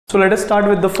So let us start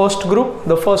with the first group.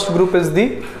 The first group is the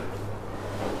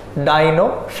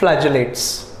Dinoflagellates.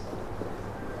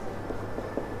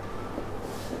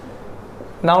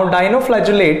 Now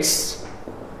Dinoflagellates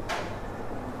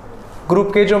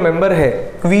group के जो member है,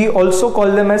 we also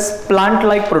call them as plant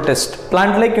like protist.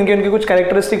 Plant like क्योंकि उनके कुछ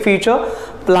characteristic feature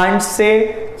plant से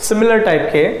similar type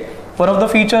के. One of the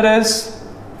feature is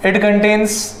it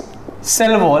contains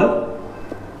cell wall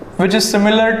which is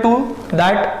similar to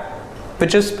that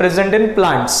which is present in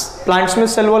plants. Plants में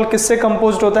cell wall किससे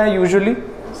composed होता है? Usually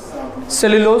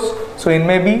cellulose. सो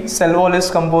इनमें भी cell wall is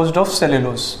composed of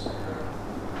cellulose.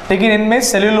 लेकिन इनमें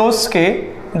cellulose के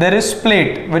there is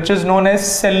plate which is known as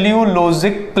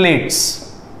cellulosic plates.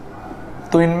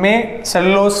 तो इनमें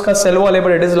cellulose का cell wall है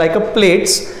but it is like a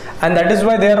plates and that is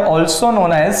why they are also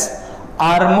known as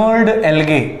armored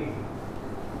algae.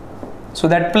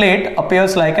 So that plate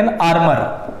appears like an armor.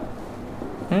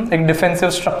 एक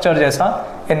defensive structure जैसा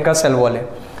इनका cell wall है.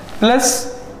 Plus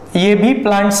ये भी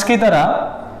plants की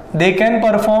तरह they can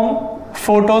perform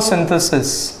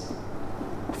photosynthesis.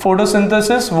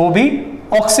 Photosynthesis वो भी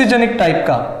ऑक्सीजेनिक टाइप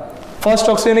का. फर्स्ट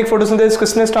ऑक्सीजेनिक फोटोसिंथेसिस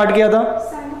किसने स्टार्ट किया था?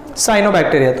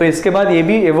 साइनोबैक्टीरिया. तो इसके बाद ये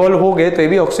भी इवॉल्व हो गए तो ये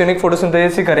भी ऑक्सीजेनिक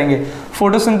फोटोसिंथेसिस ही करेंगे.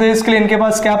 फोटोसिंथेसिस के लिए इनके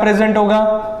पास क्या प्रेजेंट होगा?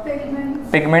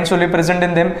 Pigments will be present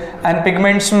in them. And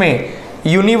pigments में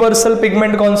यूनिवर्सल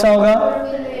पिगमेंट कौन सा होगा?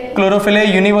 क्लोरोफिल है.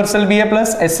 यूनिवर्सल भी है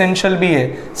प्लस एसेंशियल भी है.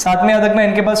 साथ में याद रखना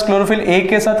इनके पास क्लोरोफिल ए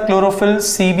के साथ क्लोरोफिल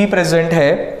सी भी प्रेजेंट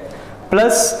है.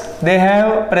 Plus they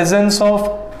have presence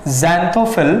of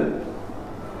xanthophyll.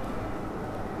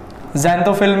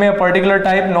 Xanthophyll में a particular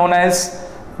type known as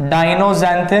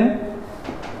dinoxanthin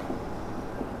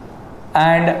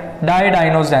and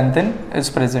didinoxanthin is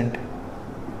present.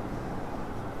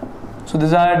 So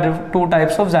these are two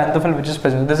types of xanthophyll which is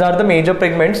present. These are the major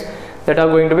pigments that are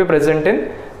going to be present in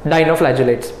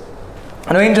dinoflagellates.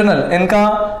 Now in general इनका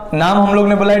नाम हम लोग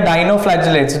ने बोला है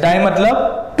dinoflagellates. Di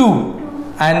मतलब two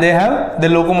and they have the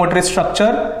locomotory structure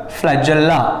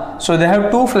flagella. So they have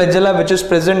two flagella which is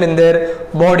present in their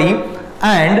body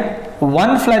and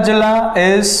one flagella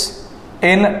is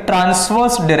in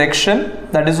transverse direction,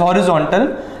 that is horizontal,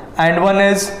 and one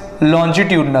is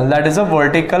longitudinal, that is a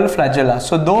vertical flagella.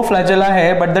 So दो flagella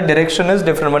है but the direction is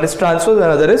different. One is transverse and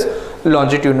another is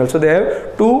longitudinal. So they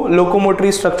have two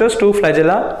locomotory structures, two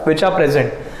flagella which are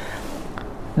present.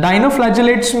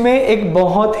 डाइनोफ्लैजेलेट्स में एक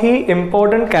बहुत ही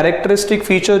important characteristic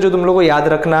feature जो तुम लोग को याद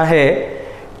रखना है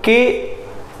कि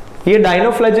ये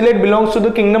डाइनोफ्लैजेलेट belongs to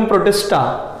the kingdom protista.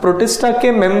 Protista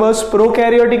के मेंबर्स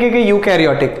प्रोकैरियोटिक है कि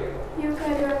यूकैरियोटिक?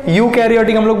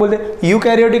 यूकैरियोटिक हम लोग बोलते हैं.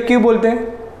 यूकैरियोटिक क्यों बोलते हैं?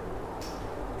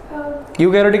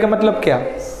 यूकैरियोटिक का मतलब क्या?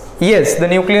 Yes, the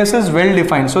nucleus is well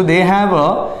defined. So they have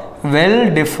a well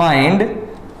defined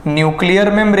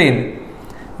nuclear membrane.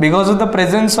 Because of the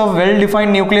presence of well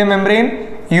defined nuclear membrane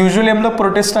usually हम लोग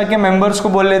प्रोटिस्टा के मेंबर्स को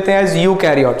बोल लेते हैं एज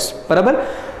यूकैरियोट्स. बराबर.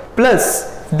 Plus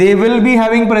they will be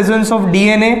having presence of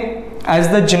DNA as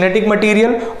the genetic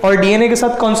material. और DNA के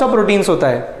साथ कौन सा प्रोटीन्स होता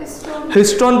है?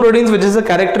 Histone proteins which is a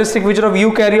characteristic feature of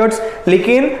eukaryotes.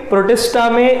 लेकिन प्रोटिस्टा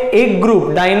में एक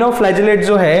ग्रुप डाइनोफ्लैजेलेट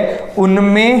जो है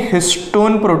उनमें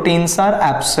histone proteins are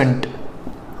absent.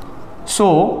 So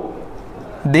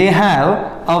they have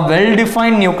a well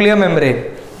defined nuclear membrane.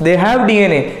 They have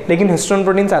DNA लेकिन हिस्टोन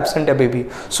प्रोटीन्स एब्सेंट है बेबी.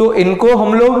 सो इनको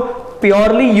हम लोग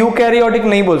प्योरली यूकैरियोटिक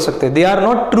नहीं बोल सकते. They are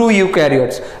not true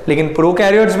eukaryotes. लेकिन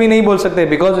प्रोकैरियोट्स भी नहीं बोल सकते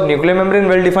because nuclear membrane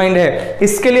well defined है.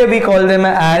 इसके लिए वी कॉल देम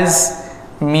एज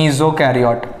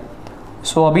मीजोकैरियोट.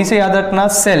 सो अभी से याद रखना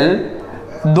सेल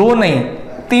दो नहीं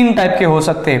तीन टाइप के हो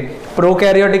सकते हैं.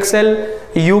 Prokaryotic cell,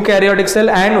 eukaryotic cell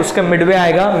and उसका मिडवे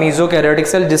आएगा मीजोकैरियोटिक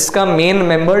सेल जिसका मेन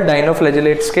मेंबर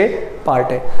डाइनोफ्लैजेलेट्स के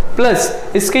पार्ट है.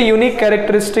 प्लस इसके यूनिक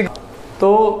कैरेक्टरिस्टिक.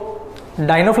 तो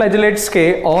डाइनोफ्लैजेलेट्स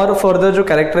के और फर्दर जो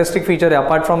कैरेक्टरिस्टिक फीचर है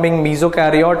apart from being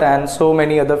मीजोकैरियोट and so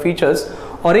many other features,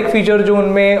 और एक फीचर जो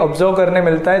उनमें ऑब्जर्व करने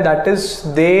मिलता है that is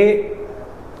they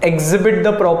exhibit the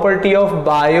property of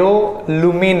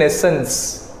bioluminescence.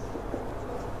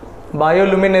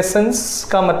 Bioluminescence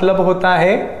का मतलब होता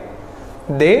है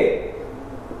दे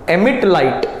emit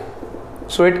light.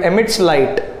 So it emits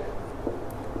light.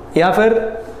 या फिर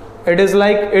it is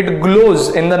like it glows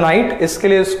in the night. इसके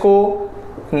लिए इसको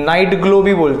night glow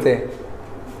भी बोलते हैं.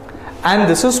 And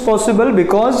this is possible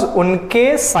because उनके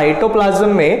साइटोप्लाज्म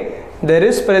में there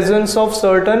is presence of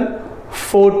certain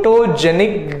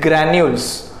photogenic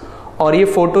granules. और ये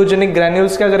photogenic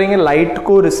granules क्या करेंगे? लाइट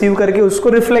को रिसीव करके उसको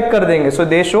रिफ्लेक्ट कर देंगे. So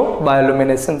they show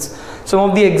bioluminescence. Some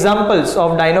of the examples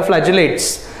of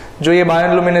dinoflagellates जो ये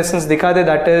बायोलुमिनेसेंस दिखाते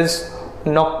दैट इज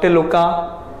नॉक्टिलुका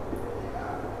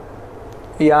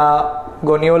या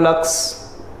गोनियोलक्स.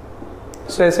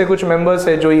 सो ऐसे कुछ मेंबर्स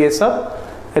है जो ये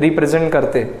सब रिप्रेजेंट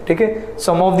करते, ठीक है।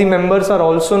 सम of the members are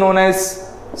also known as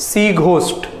C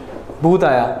ghost, भूत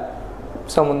आया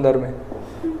समुंदर में,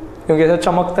 क्योंकि ऐसा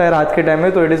चमकता है रात के टाइम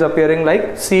में, तो it is appearing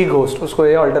like C ghost, उसको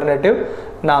ये ऑल्टरनेटिव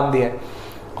नाम दिया है।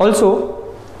 Also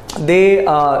they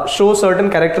show certain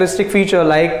characteristic feature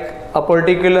like a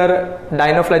particular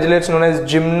dinoflagellates known as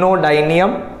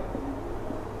gymnodionium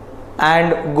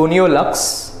and goniolux.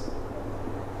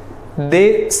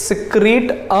 They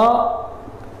secrete a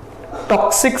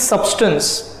toxic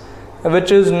substance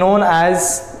which is known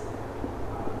as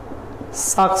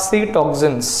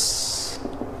saxitoxins.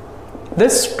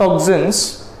 This toxins,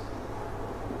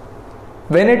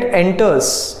 when it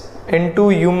enters into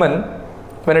human,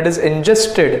 when it is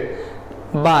ingested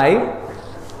by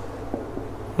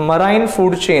marine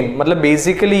food chain, मतलब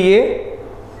basically ये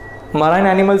marine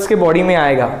animals के body में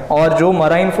आएगा, और जो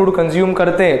marine food consume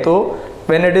करते हैं, तो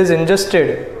when it is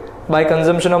ingested bye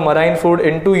consumption of marine food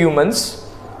into humans,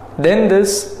 then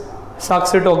this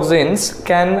साक्सिटोक्सिन्स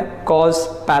can cause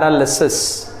paralysis,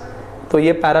 तो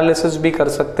ये पैरालिसिस भी कर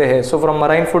सकते हैं। So from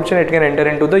marine food chain it can enter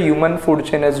into the human food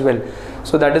chain as well.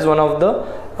 So that is one of the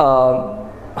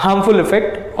harmful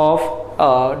effect of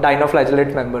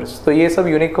डाइनोफ्लैजेलेट members. तो ये सब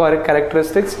unique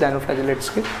characteristics डाइनोफ्लैजेलेट्स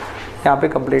के यहाँ पे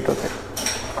कंप्लीट होते हैं।